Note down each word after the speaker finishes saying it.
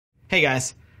Hey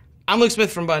guys, I'm Luke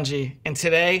Smith from Bungie, and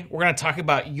today we're going to talk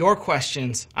about your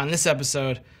questions on this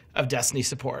episode of Destiny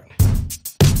Support.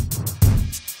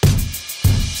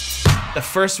 The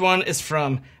first one is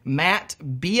from Matt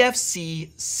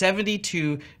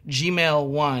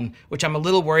BFC72Gmail1, which I'm a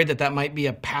little worried that might be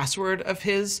a password of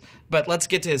his, but let's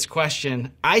get to his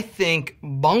question. I think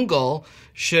Bungie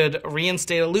should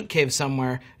reinstate a loot cave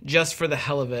somewhere just for the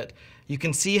hell of it. You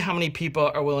can see how many people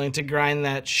are willing to grind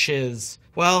that shiz.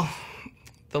 Well,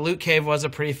 the loot cave was a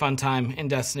pretty fun time in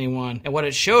Destiny 1, and what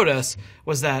it showed us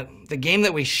was that the game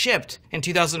that we shipped in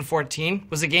 2014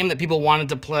 was a game that people wanted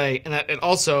to play, and that it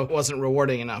also wasn't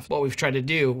rewarding enough. What we've tried to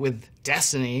do with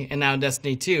Destiny, and now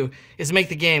Destiny 2, is make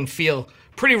the game feel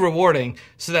pretty rewarding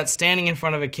so that standing in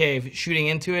front of a cave, shooting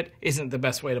into it, isn't the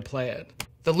best way to play it.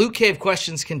 The loot cave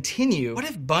questions continue. What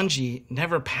if Bungie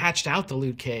never patched out the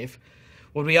loot cave?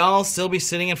 Would we all still be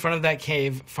sitting in front of that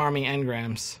cave farming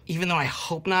engrams? Even though I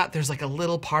hope not, there's like a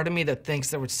little part of me that thinks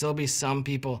there would still be some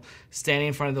people standing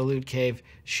in front of the loot cave,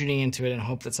 shooting into it and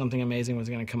hope that something amazing was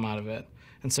going to come out of it.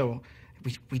 And so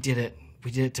we did it.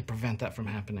 We did it to prevent that from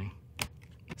happening.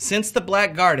 Since the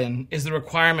Black Garden is the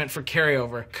requirement for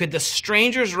carryover, could the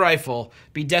Stranger's Rifle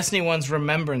be Destiny 1's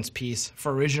remembrance piece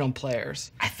for original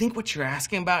players? I think what you're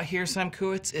asking about here, Sam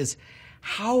Kuwitz, is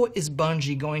how is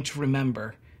Bungie going to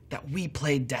remember that we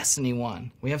played Destiny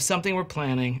 1. We have something we're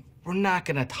planning. We're not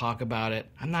gonna talk about it.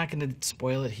 I'm not gonna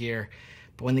spoil it here,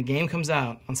 but when the game comes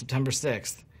out on September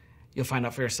 6th, you'll find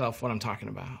out for yourself what I'm talking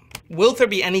about. Will there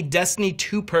be any Destiny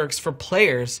 2 perks for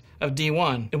players of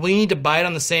D1? And will you need to buy it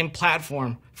on the same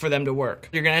platform for them to work?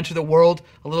 You're gonna enter the world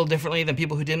a little differently than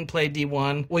people who didn't play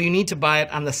D1. Will you need to buy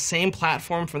it on the same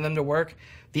platform for them to work?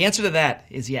 The answer to that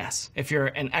is yes. If you're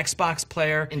an Xbox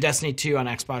player in Destiny 2 on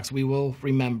Xbox, we will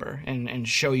remember and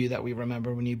show you that we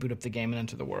remember when you boot up the game and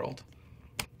enter the world.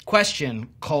 Question,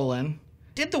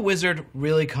 did the wizard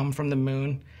really come from the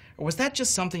moon? Or was that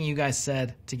just something you guys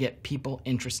said to get people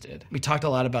interested? We talked a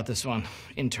lot about this one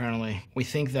internally. We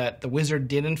think that the wizard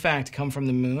did in fact come from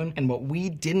the moon, and what we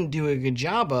didn't do a good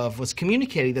job of was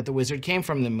communicating that the wizard came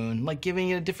from the moon, like giving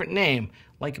it a different name,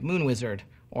 like Moon Wizard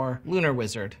or Lunar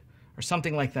Wizard, or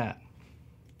something like that.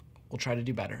 We'll try to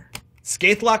do better.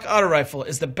 Skaithlock Auto Rifle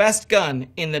is the best gun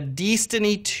in the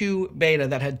Destiny 2 beta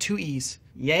that had 2 E's.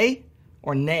 Yay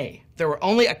or nay? There were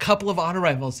only a couple of auto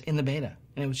rifles in the beta,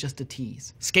 and it was just a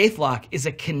tease. Skaithlock is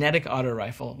a kinetic auto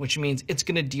rifle, which means it's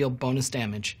gonna deal bonus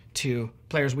damage to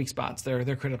players' weak spots,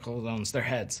 their critical zones, their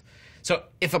heads. So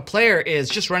if a player is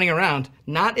just running around,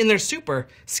 not in their super,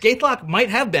 Skaithlock might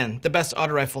have been the best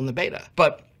auto rifle in the beta.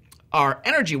 But our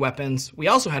energy weapons, we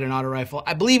also had an auto rifle,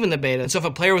 I believe, in the beta. So if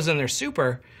a player was in their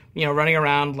super, running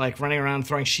around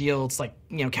throwing shields like,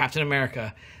 Captain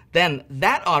America, then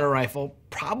that auto rifle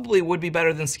probably would be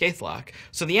better than Skaithlock.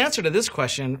 So the answer to this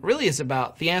question really is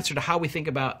about the answer to how we think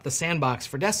about the sandbox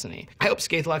for Destiny. I hope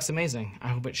Skaithlock's amazing. I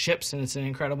hope it ships and it's an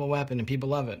incredible weapon and people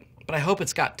love it. But I hope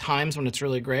it's got times when it's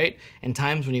really great and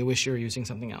times when you wish you were using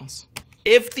something else.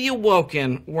 If the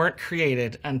Awoken weren't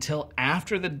created until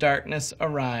after the darkness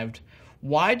arrived,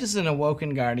 why does an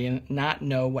Awoken Guardian not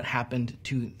know what happened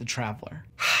to the Traveler?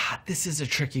 This is a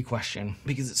tricky question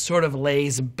because it sort of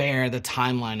lays bare the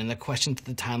timeline and the questions that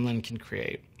the timeline can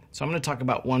create. So I'm going to talk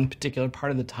about one particular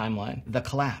part of the timeline, the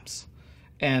collapse.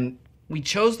 And we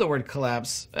chose the word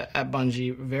collapse at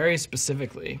Bungie very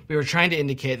specifically. We were trying to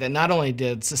indicate that not only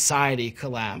did society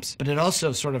collapse, but it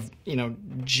also sort of,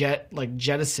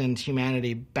 jettisoned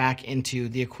humanity back into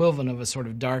the equivalent of a sort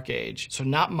of dark age. So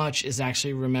not much is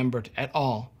actually remembered at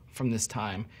all from this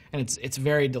time, and it's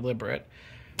very deliberate.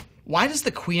 Why does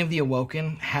the Queen of the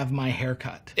Awoken have my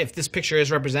haircut? If this picture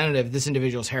is representative, this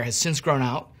individual's hair has since grown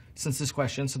out since this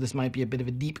question, so this might be a bit of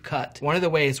a deep cut. One of the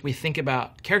ways we think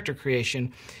about character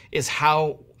creation is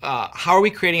how are we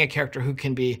creating a character who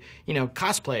can be,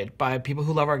 cosplayed by people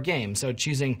who love our game? So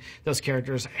choosing those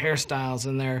characters' hairstyles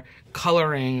and their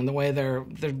coloring and the way their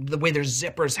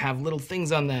zippers have little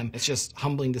things on them. It's just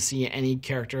humbling to see any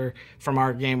character from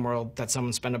our game world that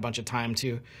someone spent a bunch of time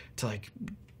to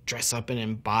dress up and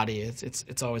embody.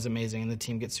 It's always amazing, and the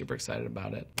team gets super excited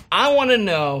about it. I want to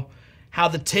know how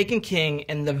the Taken King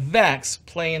and the Vex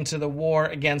play into the war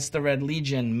against the Red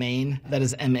Legion, Mayne. That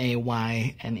is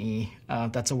M-A-Y-N-E.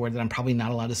 That's a word that I'm probably not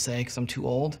allowed to say because I'm too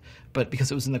old, but because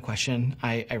it was in the question,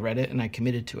 I read it and I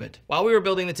committed to it. While we were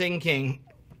building the Taken King,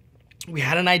 we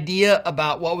had an idea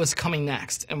about what was coming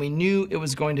next, and we knew it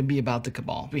was going to be about the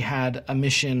Cabal. We had a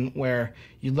mission where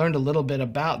you learned a little bit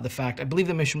about the fact, I believe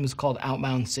the mission was called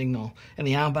Outbound Signal, and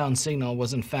the Outbound Signal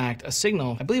was in fact a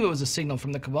signal, I believe it was a signal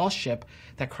from the Cabal ship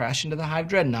that crashed into the Hive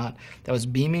Dreadnought that was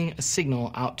beaming a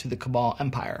signal out to the Cabal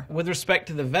Empire. With respect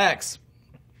to the Vex,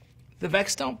 The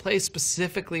Vex don't play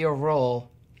specifically a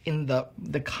role in the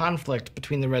conflict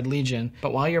between the Red Legion,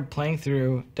 but while you're playing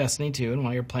through Destiny 2 and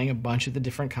while you're playing a bunch of the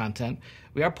different content,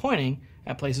 we are pointing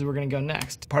at places we're going to go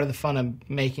next. Part of the fun of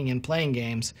making and playing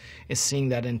games is seeing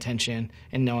that intention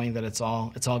and knowing that it's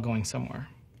all going somewhere.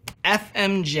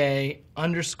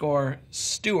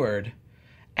 FMJ_Steward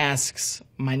asks,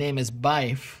 my name is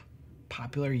Bife,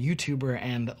 popular YouTuber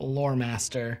and lore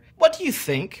master. What do you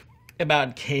think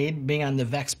about Cayde being on the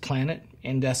Vex planet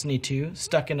in Destiny 2,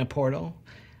 stuck in a portal,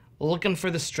 looking for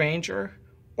the stranger,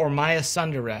 or Maya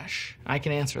Sundaresh? I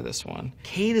can answer this one.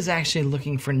 Cayde is actually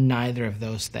looking for neither of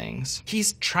those things.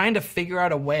 He's trying to figure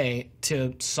out a way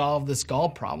to solve this Gaul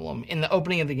problem. In the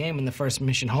opening of the game, in the first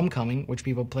mission, Homecoming, which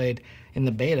people played in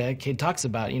the beta, Cayde talks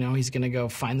about, he's going to go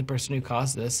find the person who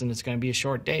caused this, and it's going to be a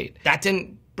short date. That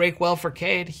didn't break well for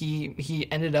Cayde. He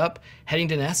ended up heading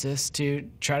to Nessus to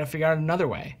try to figure out another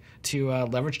way to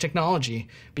leverage technology,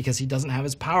 because he doesn't have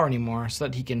his power anymore, so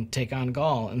that he can take on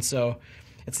Gaul. And so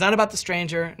it's not about the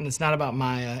stranger, and it's not about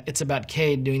Maya. It's about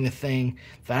Cayde doing the thing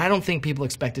that I don't think people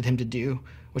expected him to do,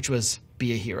 which was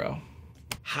be a hero.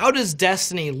 How does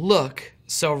Destiny look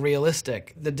so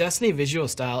realistic? The Destiny visual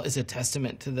style is a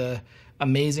testament to the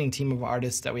amazing team of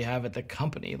artists that we have at the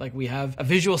company. Like, we have a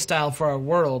visual style for our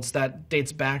worlds that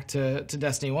dates back to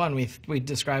Destiny 1. We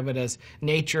describe it as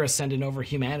nature ascending over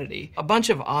humanity. A bunch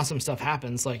of awesome stuff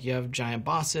happens, like you have giant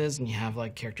bosses, and you have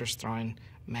like characters throwing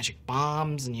magic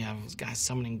bombs, and you have guys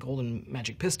summoning golden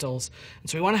magic pistols. And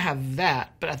so we want to have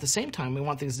that, but at the same time, we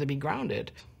want things to be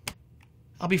grounded.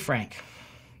 I'll be frank.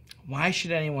 Why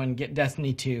should anyone get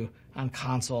Destiny 2 on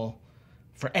console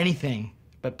for anything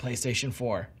but PlayStation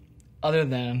 4? Other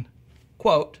than,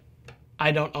 quote,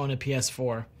 I don't own a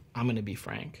PS4, I'm going to be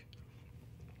frank.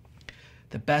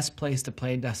 The best place to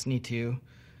play Destiny 2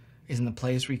 is in the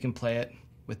place where you can play it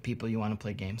with people you want to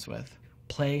play games with.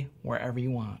 Play wherever you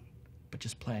want, but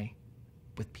just play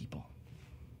with people.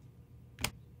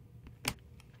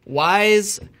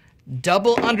 Wise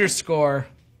 _,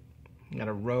 I got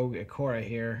a rogue Ikora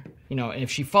here.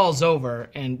 If she falls over,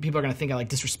 and people are going to think I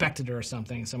disrespected her or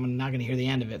something, so I'm not going to hear the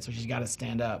end of it, so she's got to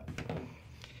stand up.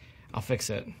 I'll fix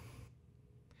it.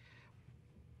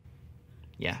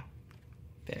 Yeah,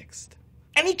 fixed.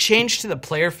 Any change to the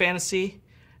player fantasy?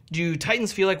 Do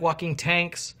Titans feel like walking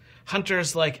tanks,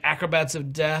 hunters like acrobats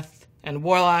of death, and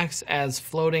warlocks as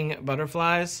floating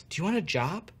butterflies? Do you want a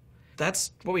job?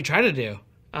 That's what we try to do.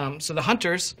 So the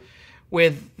hunters,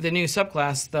 with the new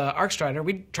subclass, the Arcstrider,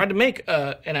 we tried to make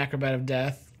an acrobat of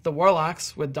death. The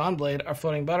warlocks with Dawnblade are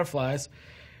floating butterflies.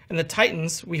 And the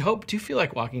Titans, we hope, do feel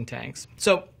like walking tanks.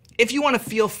 So if you want to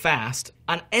feel fast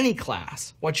on any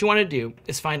class, what you want to do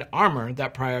is find armor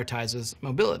that prioritizes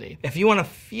mobility. If you want to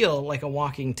feel like a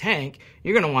walking tank,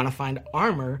 you're going to want to find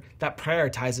armor that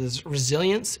prioritizes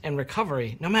resilience and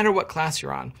recovery, no matter what class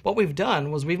you're on. What we've done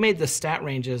was we've made the stat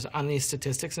ranges on these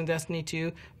statistics in Destiny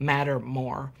 2 matter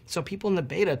more. So people in the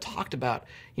beta talked about,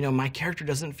 my character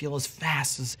doesn't feel as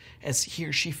fast as he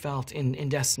or she felt in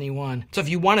Destiny 1. So if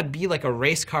you want to be like a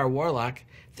race car warlock,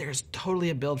 there's totally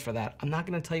a build for that. I'm not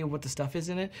going to tell you what the stuff is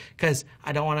in it, because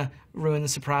I don't want to ruin the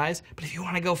surprise. But if you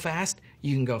want to go fast,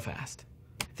 you can go fast.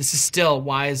 This is still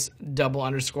Wise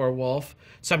 _Wolf.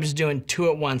 So I'm just doing two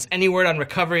at once. Any word on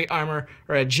recovery, armor,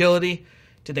 or agility?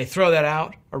 Did they throw that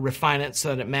out or refine it so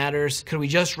that it matters? Could we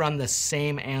just run the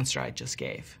same answer I just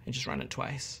gave and just run it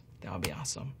twice? That would be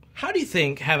awesome. How do you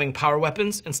think having power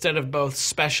weapons instead of both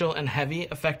special and heavy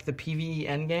affect the PvE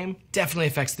endgame? Definitely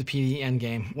affects the PvE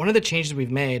endgame. One of the changes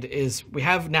we've made is we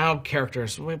have now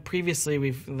characters. Previously,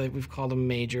 we've called them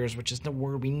majors, which is the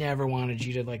word we never wanted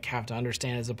you to have to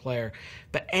understand as a player.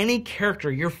 But any character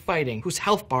you're fighting whose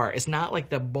health bar is not like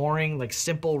the boring,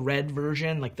 simple red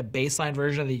version, like the baseline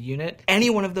version of the unit, any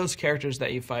one of those characters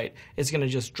that you fight is going to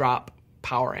just drop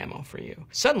power ammo for you.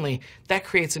 Suddenly, that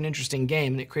creates an interesting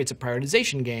game, and it creates a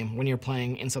prioritization game when you're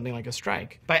playing in something like a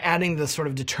strike. By adding the sort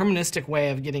of deterministic way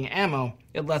of getting ammo,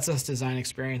 it lets us design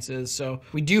experiences. So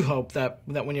we do hope that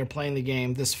when you're playing the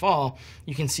game this fall,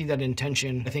 you can see that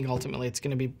intention. I think ultimately it's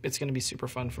going to be super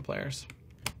fun for players.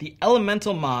 The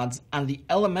elemental mods on the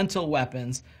elemental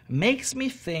weapons makes me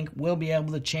think we'll be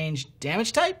able to change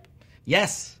damage type?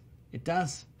 Yes, it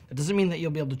does. It doesn't mean that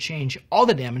you'll be able to change all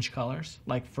the damage colors,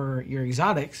 like for your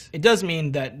exotics. It does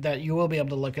mean that you will be able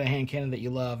to look at a hand cannon that you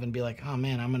love and be like, oh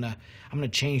man, I'm gonna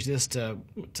change this to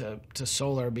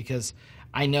solar, because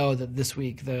I know that this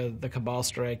week the Cabal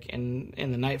Strike in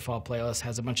the Nightfall playlist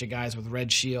has a bunch of guys with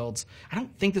red shields. I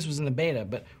don't think this was in the beta,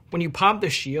 but When you pop the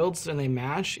shields and they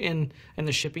match in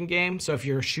the shipping game, so if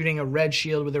you're shooting a red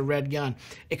shield with a red gun,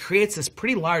 it creates this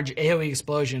pretty large AoE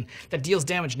explosion that deals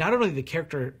damage not only to the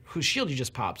character whose shield you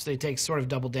just popped, so they take sort of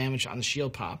double damage on the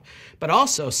shield pop, but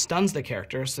also stuns the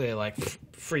character, so they like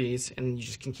freeze and you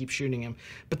just can keep shooting him.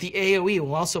 But the AoE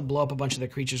will also blow up a bunch of the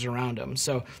creatures around him,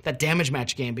 so that damage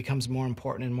match game becomes more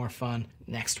important and more fun.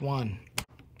 Next one.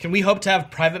 Can we hope to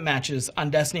have private matches on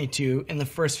Destiny 2 in the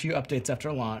first few updates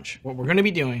after launch? What we're going to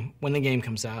be doing when the game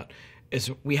comes out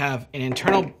is we have an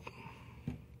internal...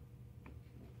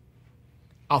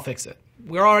 I'll fix it.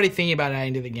 We're already thinking about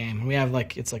adding to the game. We have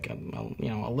like, it's like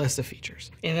a list of features.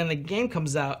 And then the game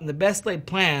comes out and the best laid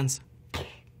plans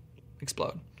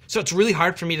explode. So it's really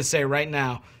hard for me to say right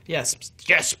now, yes,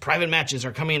 private matches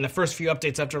are coming in the first few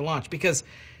updates after launch, because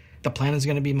the plan is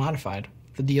going to be modified.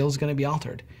 The deal is going to be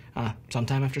altered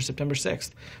sometime after September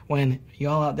 6th, when you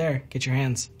all out there get your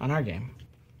hands on our game.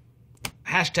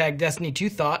 Hashtag Destiny 2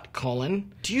 Thought, :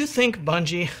 do you think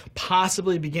Bungie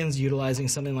possibly begins utilizing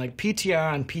something like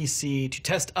PTR on PC to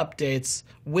test updates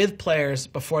with players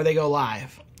before they go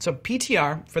live? So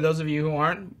PTR, for those of you who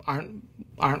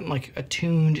aren't like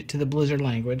attuned to the Blizzard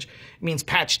language, it means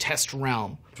patch test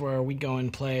realm, where we go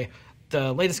and play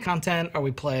the latest content, or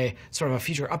we play sort of a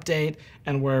future update,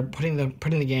 and we're putting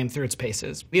the game through its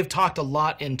paces. We have talked a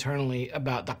lot internally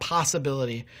about the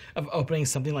possibility of opening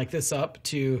something like this up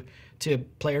to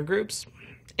player groups.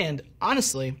 And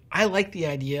honestly, I like the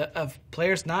idea of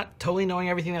players not totally knowing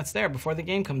everything that's there before the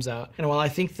game comes out. And while I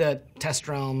think that test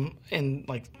realm and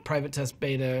like private test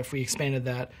beta, if we expanded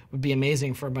that, would be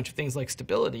amazing for a bunch of things like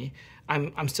stability,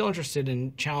 I'm still interested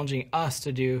in challenging us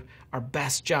to do our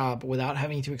best job without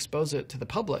having to expose it to the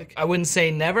public. I wouldn't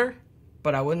say never,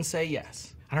 but I wouldn't say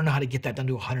yes. I don't know how to get that done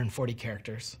to 140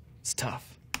 characters. It's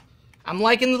tough. I'm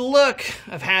liking the look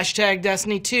of hashtag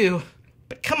Destiny 2,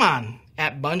 but come on,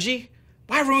 at Bungie,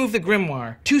 why remove the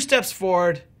grimoire? 2 steps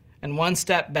forward and 1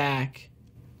 step back.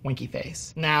 Winky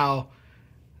face. Now,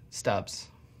 Stubbs,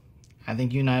 I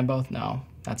think you and I both know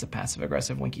that's a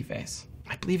passive-aggressive winky face.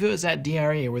 I believe it was at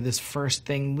DRE where this first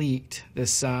thing leaked,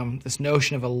 this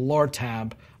notion of a lore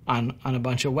tab on a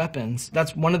bunch of weapons.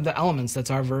 That's one of the elements.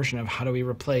 That's our version of how do we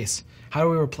replace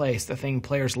the thing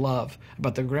players love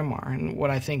about the grimoire. And what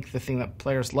I think the thing that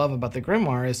players love about the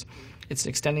grimoire is it's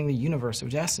extending the universe of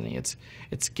Destiny.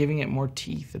 It's giving it more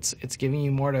teeth. It's giving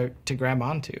you more to grab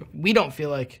onto. We don't feel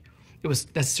like it was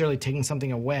necessarily taking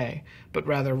something away, but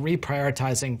rather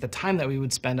reprioritizing the time that we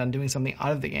would spend on doing something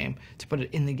out of the game to put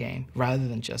it in the game, rather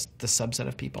than just the subset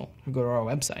of people who go to our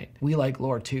website. We like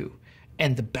lore too.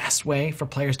 And the best way for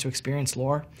players to experience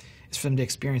lore is for them to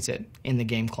experience it in the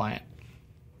game client.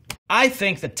 I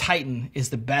think the Titan is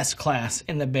the best class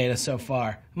in the beta so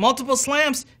far. Multiple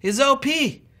slams is OP.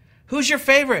 Who's your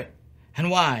favorite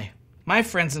and why? My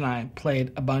friends and I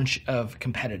played a bunch of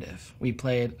competitive. We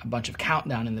played a bunch of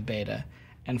countdown in the beta.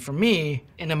 And for me,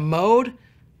 in a mode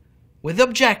with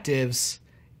objectives,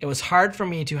 it was hard for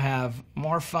me to have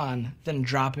more fun than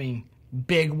dropping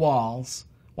big walls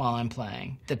while I'm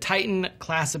playing. The Titan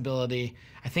class ability,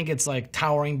 I think it's like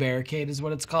Towering Barricade is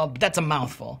what it's called, but that's a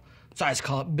mouthful. So I just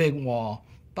call it Big Wall.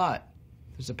 But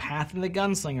there's a path in the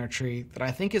Gunslinger tree that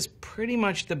I think is pretty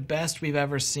much the best we've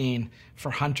ever seen for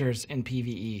hunters in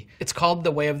PvE. It's called the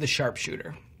Way of the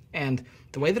Sharpshooter. And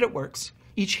the way that it works,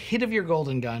 each hit of your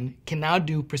golden gun can now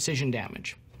do precision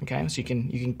damage. Okay, so you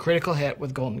can critical hit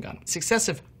with golden gun.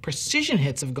 Successive precision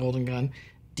hits of golden gun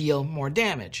deal more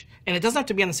damage. And it doesn't have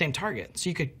to be on the same target. So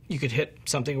you could hit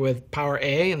something with power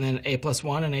A and then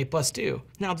A+1 and A+2.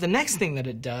 Now the next thing that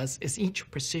it does is each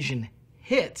precision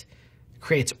hit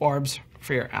creates orbs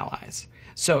for your allies.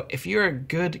 So if you're a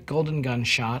good golden gun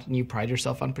shot and you pride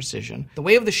yourself on precision, the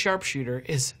Way of the Sharpshooter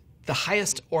is the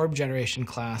highest orb generation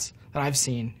class that I've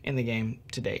seen in the game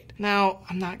to date. Now,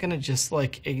 I'm not gonna just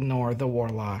like ignore the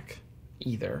Warlock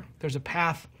either. There's a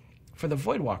path for the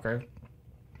Voidwalker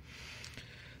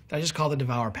that I just call the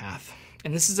Devour path.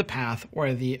 And this is a path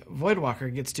where the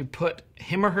Voidwalker gets to put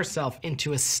him or herself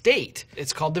into a state.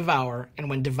 It's called Devour, and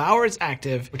when Devour is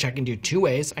active, which I can do 2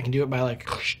 ways, I can do it by like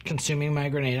consuming my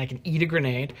grenade, I can eat a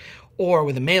grenade, or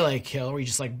with a melee kill where you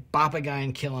just like bop a guy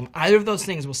and kill him. Either of those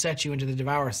things will set you into the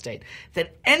Devour state. Then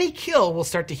any kill will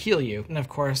start to heal you. And of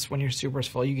course, when your super is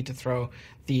full, you get to throw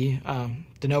the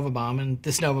Nova Bomb, and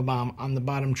this Nova Bomb on the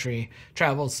bottom tree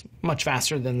travels much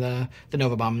faster than the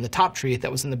Nova Bomb in the top tree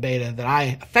that was in the beta that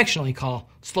I affectionately call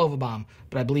Slova Bomb,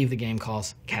 but I believe the game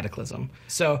calls Cataclysm.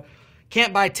 So,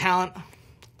 can't buy talent.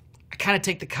 I kind of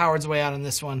take the coward's way out on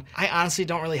this one. I honestly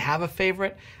don't really have a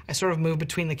favorite. I sort of move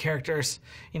between the characters,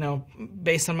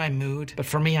 based on my mood. But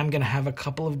for me, I'm going to have a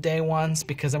couple of day ones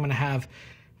because I'm going to have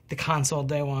the console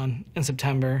day one in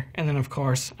September, and then of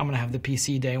course I'm gonna have the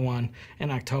PC day one in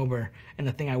October. And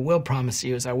the thing I will promise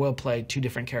you is I will play 2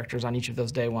 different characters on each of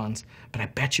those day ones, but I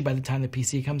bet you by the time the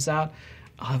PC comes out,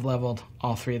 I'll have leveled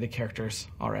all 3 of the characters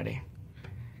already,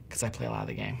 because I play a lot of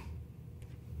the game.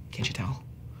 Can't you tell?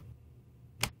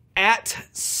 At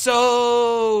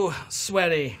So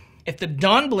Sweaty, if the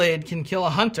Dawnblade can kill a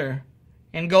hunter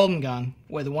in Golden Gun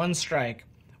with 1 strike,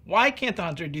 why can't the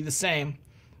hunter do the same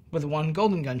with 1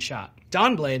 Golden Gun shot?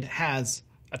 Dawnblade has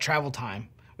a travel time,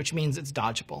 which means it's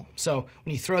dodgeable. So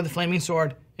when you throw the flaming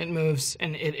sword, it moves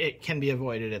and it can be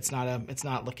avoided. It's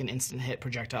not like an instant hit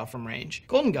projectile from range.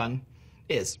 Golden Gun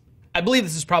is. I believe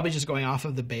this is probably just going off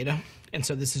of the beta, and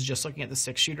so this is just looking at the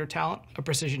 6-shooter talent. A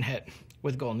precision hit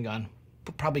with Golden Gun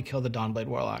would probably kill the Dawnblade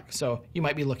Warlock, so you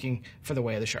might be looking for the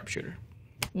way of the sharpshooter.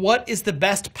 What is the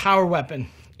best power weapon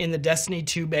in the Destiny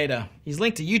 2 beta? He's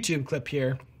linked a YouTube clip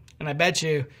here, and I bet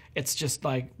you it's just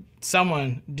like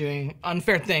someone doing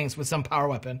unfair things with some power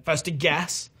weapon. If I was to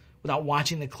guess, without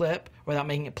watching the clip, or without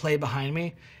making it play behind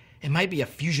me, it might be a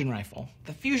fusion rifle.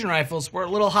 The fusion rifles were a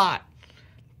little hot.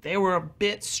 They were a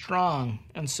bit strong,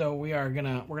 and so we're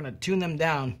gonna tune them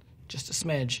down just a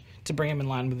smidge to bring them in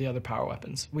line with the other power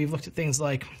weapons. We've looked at things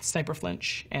like Sniper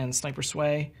Flinch and Sniper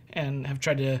Sway and have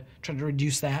tried to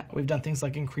reduce that. We've done things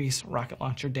like increase rocket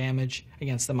launcher damage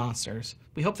against the monsters.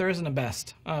 We hope there isn't a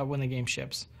best when the game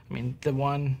ships. I mean,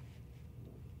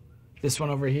 this one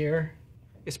over here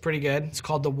is pretty good. It's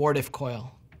called the Ward-If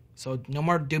Coil. So no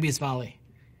more dubious volley.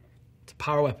 It's a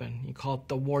power weapon. You call it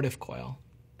the Ward-If Coil.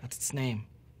 That's its name.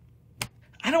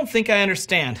 I don't think I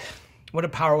understand what a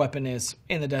power weapon is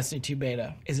in the Destiny 2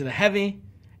 beta. Is it a heavy?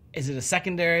 Is it a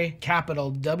secondary?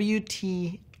 Capital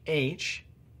WTH?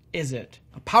 Is it?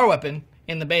 A power weapon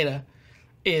in the beta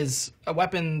is a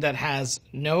weapon that has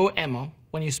no ammo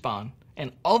when you spawn,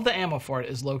 and all of the ammo for it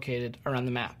is located around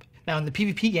the map. Now in the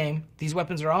PvP game, these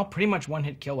weapons are all pretty much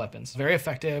one-hit kill weapons. Very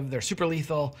effective, they're super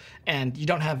lethal, and you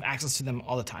don't have access to them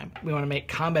all the time. We want to make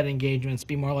combat engagements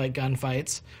be more like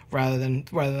gunfights rather than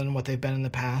what they've been in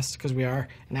the past, because we are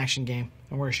an action game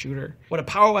and we're a shooter. What a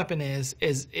power weapon is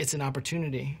it's an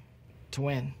opportunity to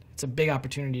win. It's a big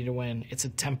opportunity to win. It's a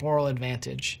temporal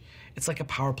advantage. It's like a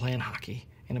power play in hockey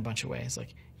in a bunch of ways.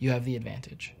 Like, you have the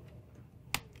advantage.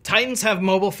 Titans have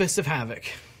mobile Fist of Havoc,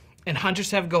 and hunters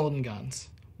have golden guns.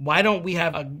 Why don't we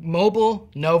have a mobile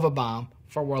Nova bomb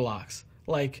for warlocks?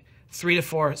 Like 3 to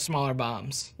 4 smaller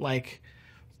bombs. Like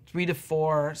 3 to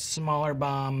 4 smaller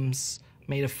bombs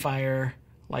made of fire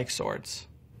like swords.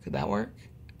 Could that work?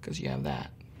 Because you have that.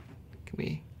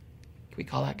 Can we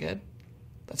call that good?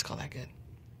 Let's call that good.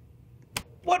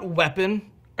 What weapon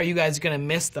are you guys gonna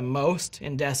miss the most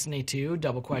in Destiny 2? !#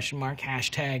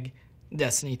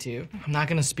 Destiny 2. I'm not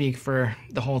gonna speak for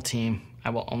the whole team. I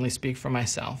will only speak for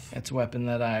myself. It's a weapon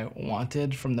that I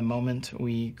wanted from the moment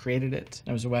we created it.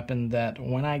 It was a weapon that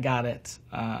when I got it,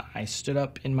 I stood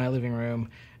up in my living room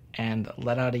and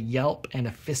let out a yelp and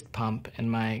a fist pump,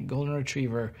 and my golden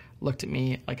retriever looked at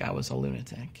me like I was a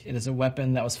lunatic. It is a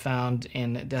weapon that was found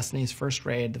in Destiny's first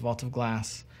raid, the Vault of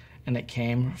Glass, and it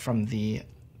came from the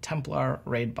Templar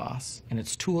raid boss. And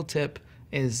its tooltip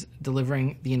is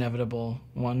delivering the inevitable,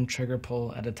 1 trigger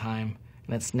pull at a time,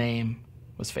 and its name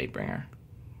was Fatebringer,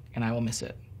 and I will miss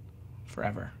it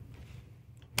forever.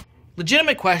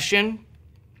 Legitimate question,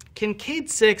 can Cayde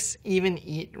 6 even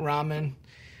eat ramen?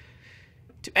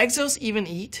 Do Exos even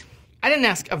eat? I didn't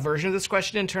ask a version of this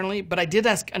question internally, but I did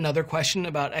ask another question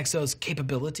about Exo's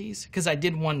capabilities, because I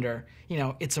did wonder,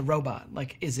 it's a robot.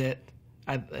 Like, is it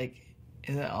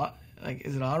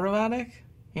all robotic?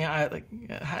 The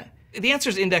answer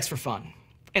is index for fun.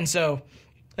 And so,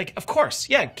 of course,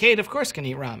 Cayde, of course, can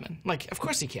eat ramen. Of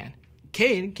course he can.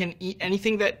 Cayde can eat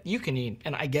anything that you can eat,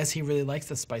 and I guess he really likes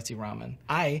the spicy ramen.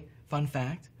 Fun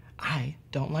fact, I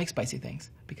don't like spicy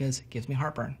things because it gives me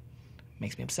heartburn. It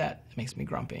makes me upset. It makes me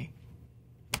grumpy.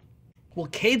 Will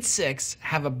Cayde 6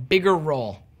 have a bigger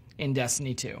role in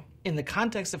Destiny 2? In the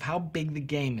context of how big the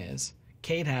game is,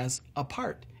 Cayde has a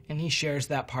part, and he shares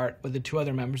that part with the 2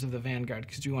 other members of the Vanguard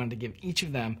because we wanted to give each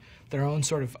of them their own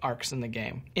sort of arcs in the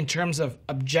game. In terms of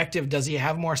objective, does he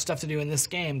have more stuff to do in this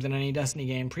game than any Destiny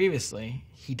game previously?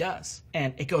 He does.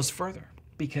 And it goes further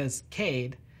because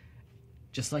Cayde,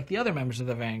 just like the other members of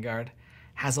the Vanguard,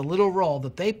 has a little role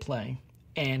that they play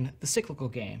in the cyclical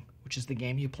game, which is the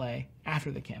game you play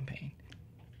after the campaign.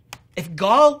 If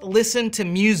Gaul listened to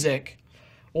music,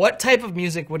 what type of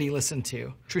music would he listen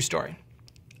to? True story.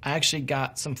 I actually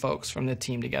got some folks from the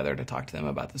team together to talk to them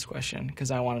about this question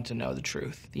because I wanted to know the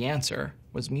truth. The answer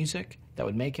was music that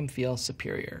would make him feel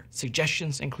superior.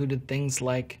 Suggestions included things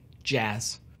like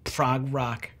jazz, prog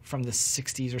rock from the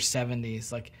 60s or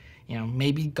 70s, like You know,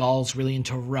 maybe Gaul's really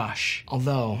into Rush.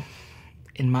 Although,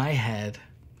 in my head,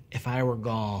 if I were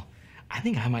Gaul, I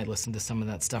think I might listen to some of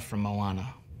that stuff from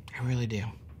Moana. I really do.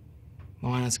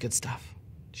 Moana's good stuff.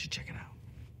 You should check it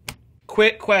out.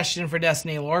 Quick question for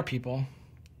Destiny lore people.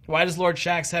 Why does Lord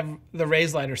Shaxx have the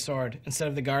Razelighter sword instead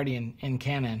of the Guardian in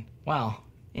canon? Well,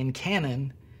 in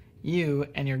canon, you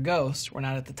and your ghost were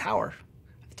not at the tower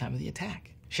at the time of the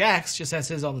attack. Shaxx just has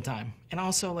his all the time. And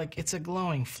also, like, it's a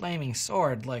glowing, flaming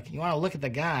sword. Like, you want to look at the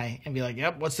guy and be like,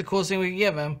 yep, what's the coolest thing we can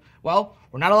give him? Well,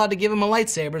 we're not allowed to give him a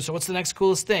lightsaber, so what's the next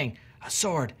coolest thing? A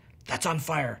sword. That's on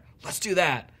fire. Let's do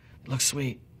that. It looks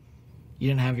sweet. You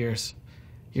didn't have yours.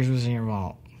 Yours was in your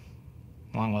vault,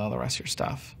 along with all the rest of your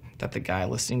stuff that the guy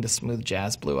listening to smooth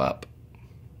jazz blew up.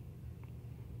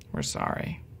 We're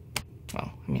sorry.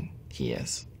 Well, I mean, he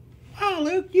is. Oh,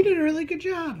 Luke, you did a really good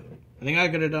job. I think I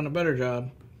could have done a better job.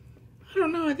 I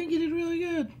don't know, I think you did really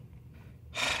good.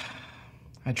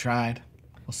 I tried.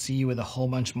 We'll see you with a whole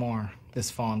bunch more this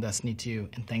fall in Destiny 2,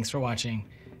 and thanks for watching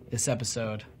this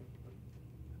episode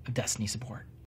of Destiny Support.